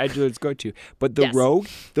 the edgelords go to. But the Yes.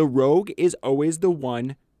 rogue is always the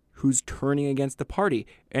one who's turning against the party,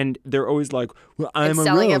 and they're always like, "Well, I'm And a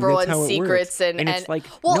selling rogue. everyone That's how it secrets works." and it's like,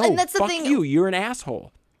 well, no, and that's the fuck thing. you. You're an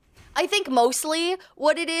asshole. I think mostly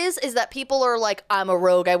what it is that people are like, I'm a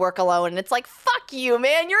rogue, I work alone. And it's like, fuck you,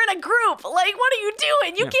 man. You're in a group. Like, what are you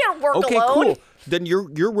doing? You can't work okay, alone. Cool. Then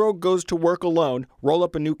your rogue goes to work alone. Roll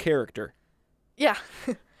up a new character. Yeah.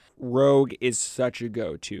 Rogue is such a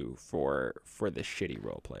go-to for the shitty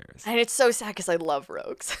role players. And it's so sad because I love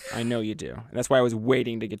rogues. I know you do. And that's why I was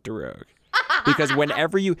waiting to get to Rogue. Because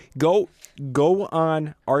whenever you go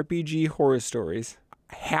on RPG horror stories,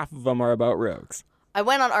 half of them are about rogues. I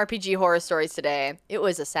went on RPG horror stories today. It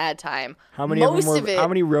was a sad time. How many how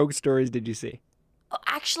many rogue stories did you see?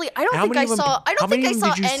 Actually, I don't think I saw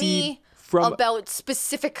any about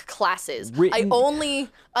specific classes. I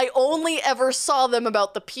only ever saw them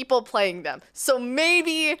about the people playing them. So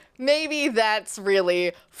maybe that's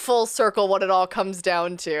really full circle what it all comes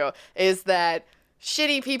down to, is that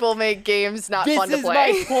shitty people make games not fun to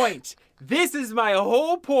play. This is my point. This is my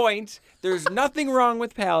whole point. There's nothing wrong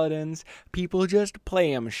with paladins. People just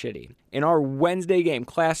play them shitty. In our Wednesday game,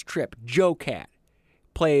 Class Trip, Joe Cat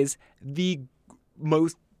plays the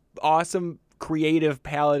most awesome creative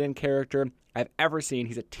paladin character I've ever seen.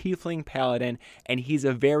 He's a tiefling paladin, and he's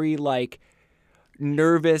a very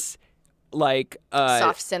nervous,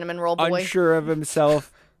 soft cinnamon roll boy, unsure of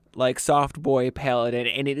himself, soft boy paladin,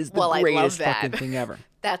 and it is the greatest fucking thing ever.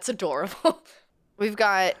 That's adorable. We've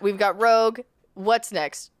got rogue. What's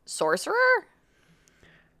next? Sorcerer.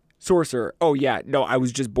 Oh yeah, no, I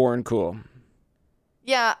was just born cool.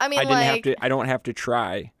 Yeah, I mean, I don't have to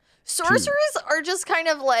try. Sorcerers are just kind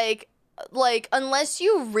of like unless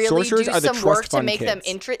you really do some work to make them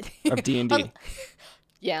interesting of D&D.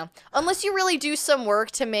 Yeah, unless you really do some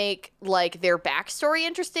work to make their backstory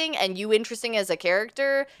interesting and you interesting as a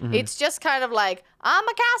character, it's just kind of like, I'm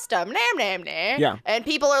a custom, nam. Yeah. And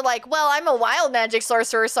people are like, well, I'm a wild magic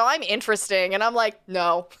sorcerer, so I'm interesting, and I'm like,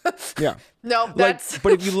 no. Yeah. No, that's.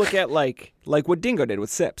 But if you look at like what Dingo did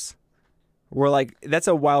with Sips. We're that's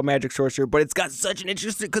a wild magic sorcerer, but it's got such an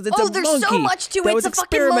interesting because it's a monkey. Oh, there's so much to it. That was it's a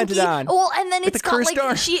fucking monkey. On well, and then it's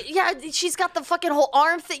got she's got the fucking whole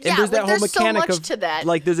arm thing. And there's that whole mechanic so much to that.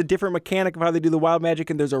 There's a different mechanic of how they do the wild magic,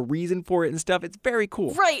 and there's a reason for it and stuff. It's very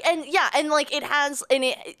cool. Right, and it has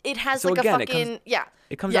so a fucking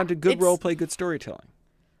It comes down to good roleplay, good storytelling.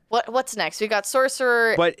 What's next? We got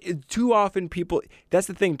sorcerer. But too often people. That's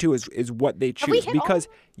the thing too is what they choose, because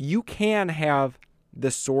you can have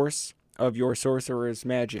the source of your sorcerer's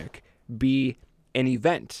magic be an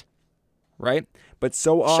event, right? But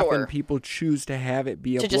so often people choose to have it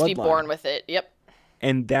be a bloodline. To just be born with it, yep.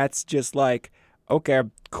 And that's just okay,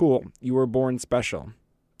 cool, you were born special.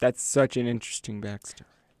 That's such an interesting backstory.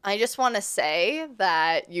 I just want to say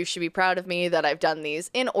that you should be proud of me that I've done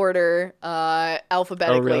these in order,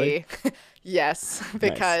 alphabetically. Oh, really? Yes,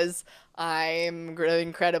 because I'm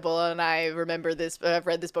incredible, and I remember this. I've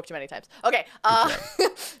read this book too many times. Okay,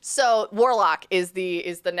 so Warlock is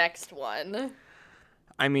the next one.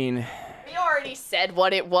 I mean, we already said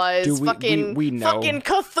what it was. We know. Fucking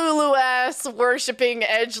Cthulhu-ass worshipping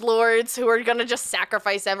edgelords who are gonna just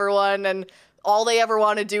sacrifice everyone, and all they ever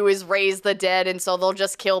want to do is raise the dead, and so they'll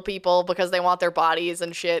just kill people because they want their bodies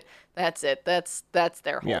and shit. That's it. That's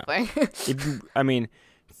their whole thing. I mean,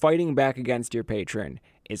 fighting back against your patron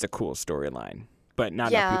is a cool storyline, but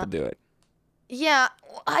not enough people do it. Yeah,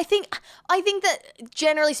 I think that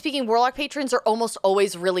generally speaking, Warlock patrons are almost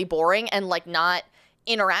always really boring and not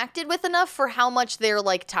interacted with enough for how much they're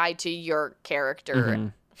tied to your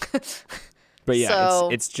character. But yeah, so,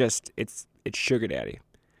 it's sugar daddy.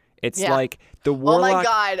 It's the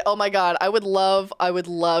Warlock. Oh my god! I would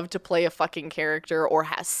love to play a fucking character or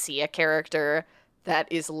see a character that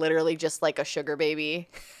is literally just like a sugar baby.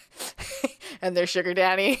 And their sugar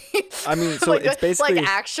daddy. I mean, so it's basically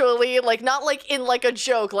actually not in a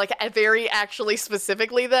joke, very actually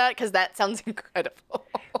specifically that, because that sounds incredible.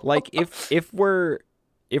 if we're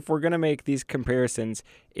gonna make these comparisons,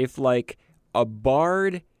 if a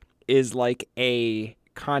bard is a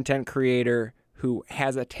content creator who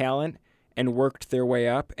has a talent and worked their way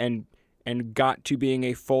up and got to being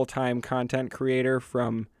a full-time content creator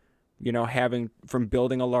from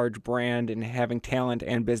building a large brand and having talent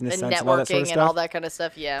and business sense and all that sort of stuff, and all that kind of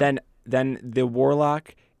stuff, yeah. Then the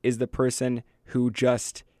Warlock is the person who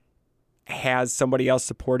just has somebody else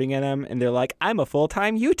supporting them, and they're like, I'm a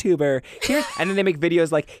full-time YouTuber. And then they make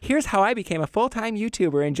videos here's how I became a full-time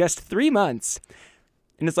YouTuber in just 3 months.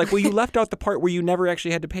 And it's well, you left out the part where you never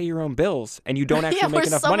actually had to pay your own bills, and you don't actually make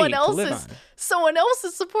enough money to live on. Someone else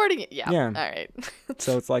is supporting it. Yeah. All right.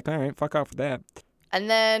 So it's all right, fuck off with that. And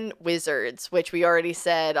then wizards, which we already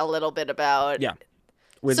said a little bit about. Yeah.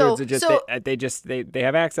 Wizards are just they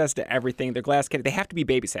have access to everything. They're glass cannon. They have to be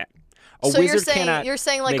babysat. A So wizard cannot you're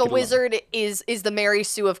saying like make a it alone. wizard is the Mary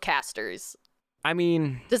Sue of casters. I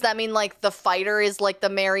mean, Does that mean like the fighter is like the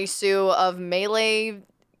Mary Sue of melee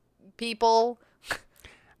people?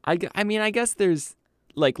 I mean, I guess there's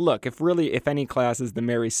like, look, if any class is the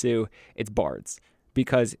Mary Sue, it's bards,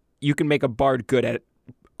 because you can make a bard good at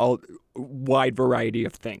a wide variety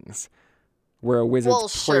of things, where a wizard's Well,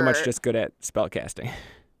 pretty much sure. just good at spellcasting.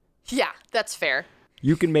 Yeah, that's fair.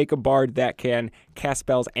 You can make a bard that can cast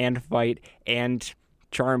spells and fight and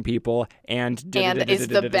charm people and Is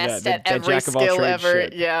the best at every jack of all skill trades ever.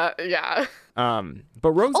 shit. Yeah.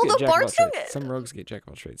 But rogues Although get jack of all bards don't trades. get- Some rogues get jack of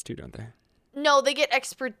all trades too, don't they? No, they get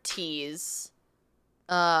expertise.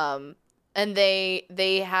 And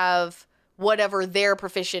they have whatever they're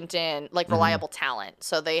proficient in, like reliable talent.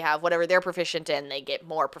 So they have whatever they're proficient in, they get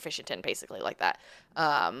more proficient in, basically like that.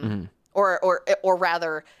 Or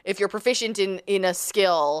rather, if you're proficient in a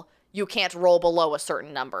skill, you can't roll below a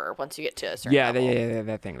certain number once you get to a certain level.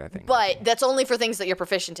 That thing. But that's only for things that you're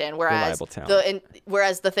proficient in. Whereas Reliable talent.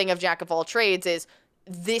 whereas the thing of jack of all trades is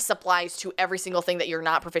this applies to every single thing that you're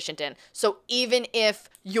not proficient in. So even if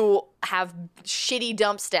you have shitty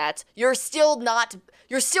dump stats, you're still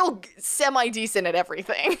semi decent at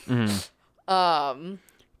everything.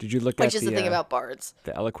 Did you look at Which is the thing about bards.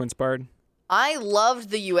 the eloquence bard? I loved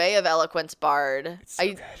the UA of Eloquence Bard. It's so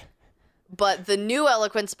good. But the new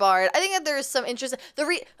Eloquence Bard, I think that there's some interest.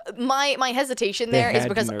 My hesitation They there is had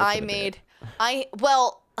because nerfed I it a made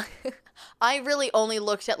bit. I really only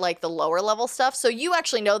looked at like the lower level stuff. So you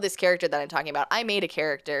actually know this character that I'm talking about. I made a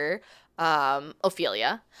character,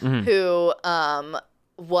 Ophelia, who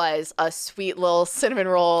was a sweet little cinnamon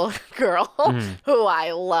roll girl who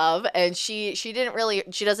I love, and she didn't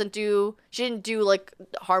do like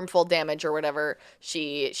harmful damage or whatever.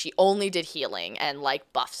 She only did healing and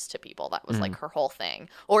like buffs to people. That was like her whole thing.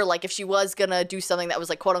 Or like if she was gonna do something that was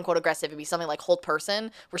like quote unquote aggressive, it'd be something like hold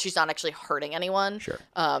person where she's not actually hurting anyone. Sure.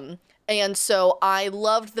 And so I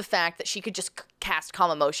loved the fact that she could just cast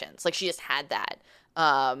calm emotions. Like she just had that.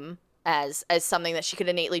 As something that she could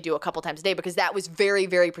innately do a couple times a day, because that was very,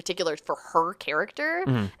 very particular for her character.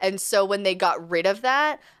 And so when they got rid of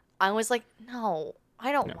that, I was like, no,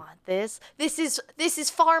 I don't want this. This is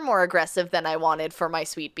far more aggressive than I wanted for my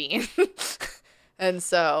sweet bean. And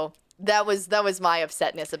so that was my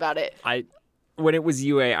upsetness about it. When it was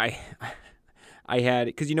UA, I had,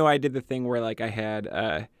 because I did the thing where like I had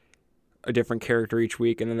a different character each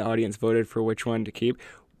week, and then the audience voted for which one to keep.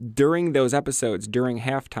 During those episodes, during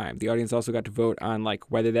halftime, the audience also got to vote on like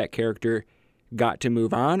whether that character got to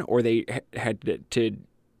move on or they had to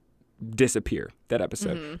disappear that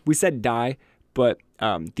episode. We said die, but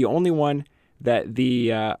the only one that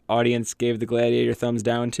the audience gave the gladiator thumbs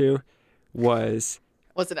down to was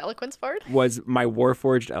it Eloquence Bard? Was my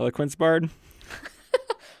Warforged Eloquence Bard.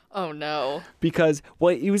 Oh no. Because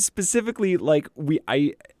it was specifically like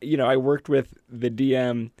I worked with the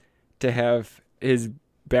DM to have his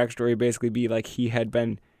backstory basically be like he had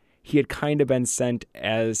kind of been sent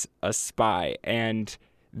as a spy, and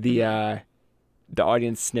the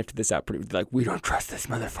audience sniffed this out pretty like, we don't trust this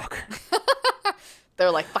motherfucker.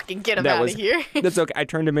 They're like, fucking get him out of here. That's okay. I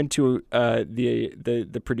turned him into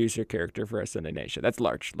the producer character for Ascended Nation. That's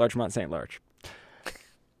Larchmont St. Larch.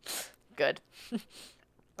 Good.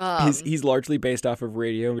 He's largely based off of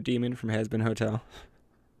Radio Demon from Has Been Hotel.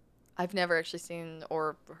 I've never actually seen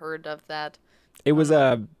or heard of that. It was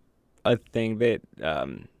a thing that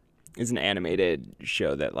is an animated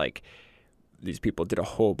show that like these people did a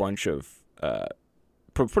whole bunch of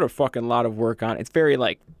put a fucking lot of work on. It's very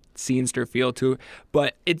like scenester feel to it,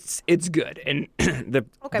 but it's good. And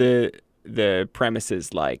the premise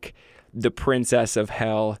is like the princess of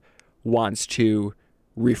hell wants to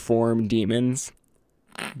reform demons,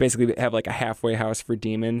 basically have like a halfway house for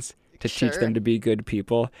demons to teach them to be good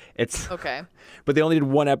people. It's okay. But they only did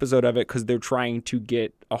one episode of it because they're trying to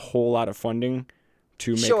get a whole lot of funding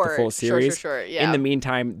to make the full series. Sure. Yeah. In the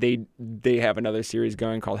meantime, they have another series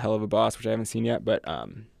going called Hell of a Boss, which I haven't seen yet. But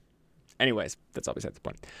anyways, that's all besides the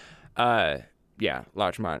point. Yeah,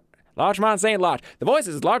 Larchmont St. Larch. The voice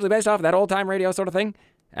is largely based off of that old time radio sort of thing.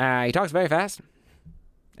 He talks very fast,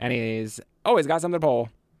 and he's always got something to pull.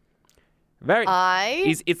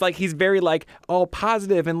 It's like he's very like all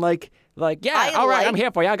positive and like yeah, all right, I'm here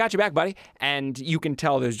for you. I got you back, buddy. And you can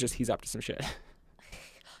tell he's up to some shit.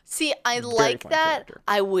 See, I like that. Character.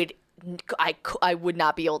 I would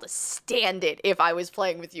not be able to stand it if I was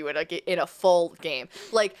playing with you in a full game.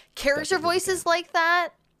 Like character voices like that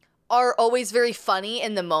are always very funny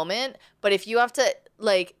in the moment, but if you have to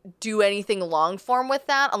like do anything long form with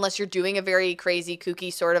that unless you're doing a very crazy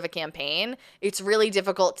kooky sort of a campaign. It's really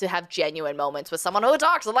difficult to have genuine moments with someone who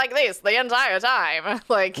talks like this the entire time.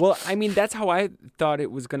 Like, Well, I mean, that's how I thought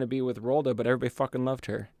it was going to be with Rolda, but everybody fucking loved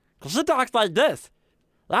her. 'Cause she talks like this.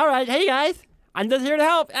 All right, hey guys, I'm just here to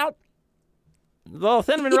help out. Little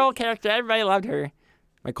cinnamon roll character, everybody loved her.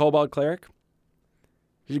 My Kobold cleric.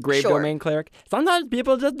 She's a grave Sure. domain cleric. Sometimes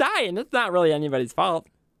people just die, and it's not really anybody's fault.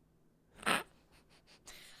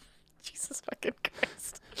 Jesus fucking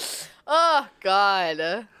Christ. Oh,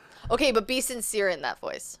 God. Okay, but be sincere in that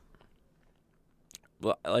voice.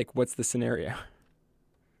 Well, like, what's the scenario?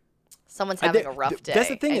 Someone's having a rough day, that's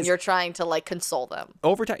the thing and is- you're trying to, like, console them.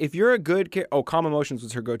 Over time, if you're a good Calm Emotions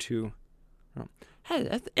was her go-to. Oh.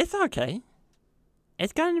 Hey, it's okay.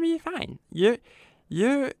 It's going to be fine.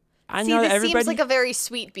 I See, know this everybody. seems like a very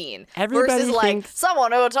sweet bean. Everybody versus, like, thinks-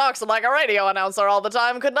 someone who talks like a radio announcer all the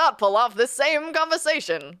time could not pull off this same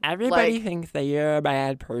conversation. Everybody Like, thinks that you're a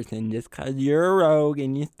bad person just because you're a rogue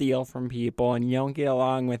and you steal from people and you don't get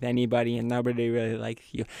along with anybody and nobody really likes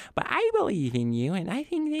you. But I believe in you and I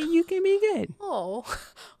think that you can be good. oh.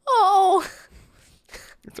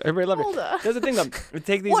 So everybody loved it. Hulda. That's the thing, though. We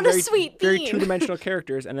take these What a very, sweet very bean. two-dimensional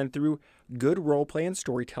characters and then through good roleplay and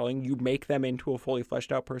storytelling, you make them into a fully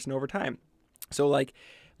fleshed out person over time. So, like,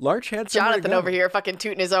 Larch had somewhere to Jonathan go. over here fucking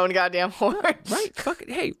tooting his own goddamn horn. Right. Fucking,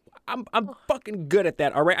 hey, I'm fucking good at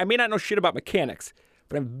that, all right? I may not know shit about mechanics,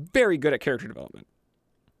 but I'm very good at character development.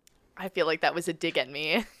 I feel like that was a dig at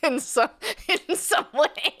me in some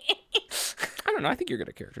way. I don't know. I think you're good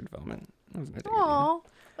at character development. That wasn't a dig at you. Oh,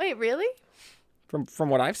 wait, really? From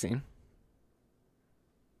what I've seen.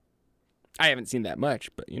 I haven't seen that much,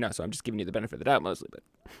 but, so I'm just giving you the benefit of the doubt mostly, but...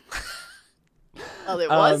 Oh, it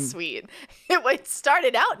was sweet. It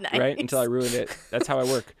started out nice. Right? Until I ruined it. That's how I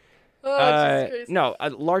work. Oh, Jesus Christ. No,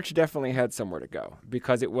 Larch definitely had somewhere to go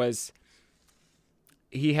because it was.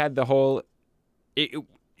 He had the whole.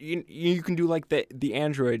 You can do like the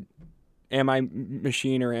android. Am I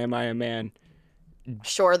machine or am I a man?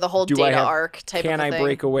 Sure, the whole Do I data have- arc type Can of a I thing.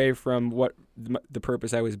 break away from what the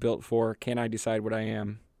purpose I was built for? Can I decide what I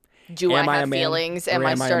am? Do am I I have a man feelings? or Am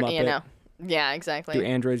I am I a starting? You Muppet? know. Yeah, exactly. Do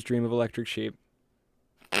androids dream of electric sheep?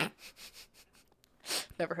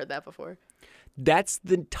 Never heard that before. That's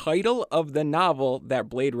the title of the novel that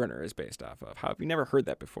Blade Runner is based off of. How have you never heard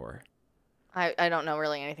that before? I don't know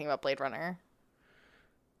really anything about Blade Runner.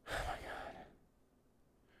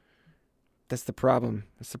 That's the problem.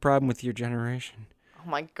 That's the problem with your generation. Oh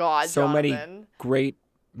my God, So Jonathan. many great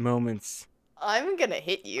moments I'm gonna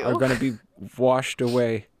hit you. are going to be washed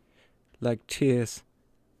away like tears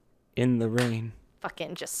in the rain.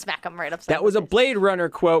 Fucking just smack him right upside. That was the a face. Blade Runner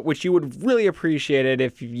quote, which you would really appreciate it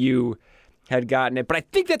if you had gotten it. But I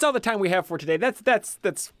think that's all the time we have for today. That's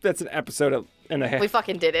an episode and a half. We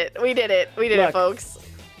fucking did it. We did it. We did it, Look. folks.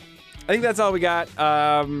 I think that's all we got.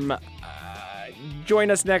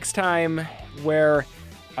 Join us next time where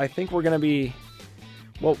I think we're going to be...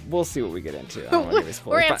 Well, we'll see what we get into. I don't wanna give you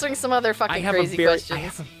spoilers, We're but answering some other I fucking have crazy I questions.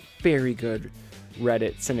 have a very good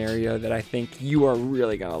Reddit scenario that I think you are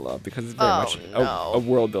really going to love because it's very much no. a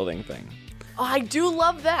world building thing. Oh, I do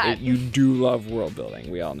love that. You do love world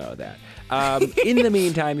building. We all know that. In the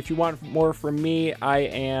meantime, if you want more from me, I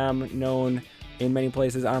am known in many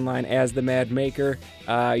places online as the Mad Maker.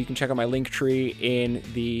 You can check out my link tree in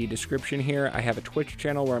the description here. I have a Twitch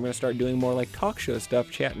channel where I'm going to start doing more like talk show stuff,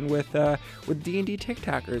 chatting with D&D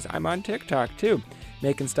TikTokers. I'm on TikTok too,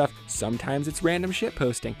 making stuff. Sometimes it's random shit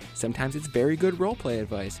posting. Sometimes it's very good roleplay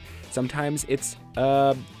advice. Sometimes it's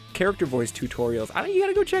character voice tutorials. You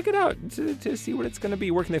gotta go check it out to see what it's gonna be.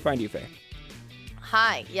 Where can they find you, Faye?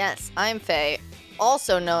 Hi, yes, I'm Faye,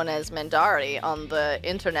 also known as Mendari on the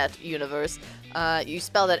internet universe. You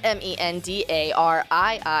spell that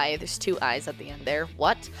Mendarii. There's two I's at the end there.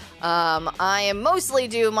 What? I mostly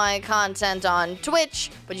do my content on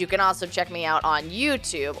Twitch, but you can also check me out on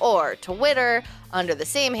YouTube or Twitter under the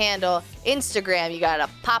same handle. Instagram, you gotta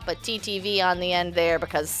pop a TTV on the end there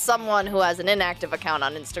because someone who has an inactive account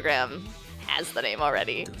on Instagram has the name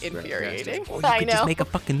already. Infuriating. Or you I could know. just make a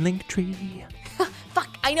fucking link tree. Fuck,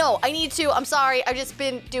 I know. I need to. I'm sorry. I've just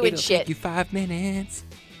been doing It'll shit. take you 5 minutes.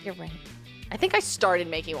 You're right. I think I started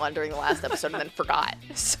making one during the last episode and then forgot.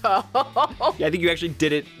 So, Yeah, I think you actually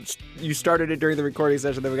did it. You started it during the recording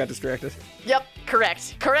session, then we got distracted. yep,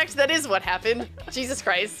 correct. Correct, that is what happened. Jesus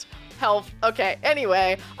Christ. Help. Okay,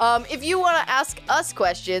 anyway, if you want to ask us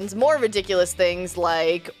questions, more ridiculous things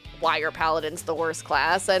like why are paladins the worst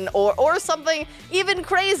class, and or something even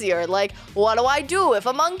crazier like what do I do if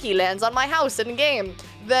a monkey lands on my house in a game,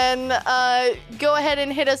 then go ahead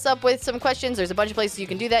and hit us up with some questions. There's a bunch of places you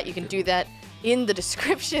can do that. You can do that in the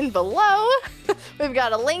description below. We've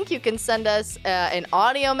got a link. You can send us an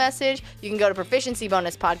audio message. You can go to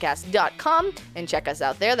proficiencybonuspodcast.com and check us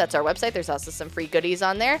out there. That's our website. There's also some free goodies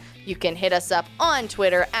on there. You can hit us up on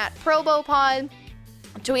Twitter at ProboPod.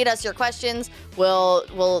 Tweet us your questions.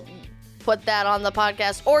 We'll put that on the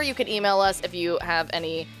podcast, or you can email us if you have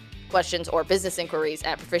any questions or business inquiries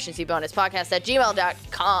at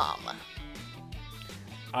proficiencybonuspodcast@gmail.com.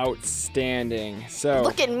 Outstanding. So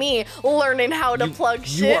Look at me learning how to plug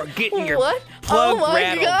shit. You are getting your what? plug Oh my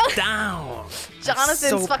rattled God. down. Jonathan's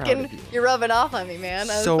so proud fucking, of you. you're rubbing off on me, man.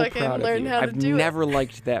 I So fucking proud of learned you. how to I've do never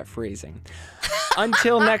liked that phrasing.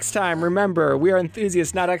 Until next time, remember, we are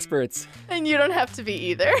enthusiasts, not experts. it. And you don't have to be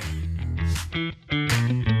either.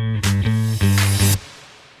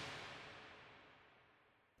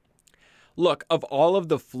 Look, of all of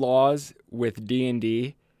the flaws with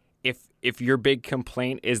D&D, if your big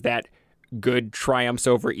complaint is that good triumphs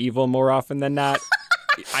over evil more often than not,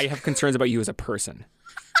 I have concerns about you as a person.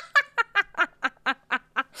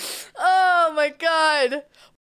 Oh my God.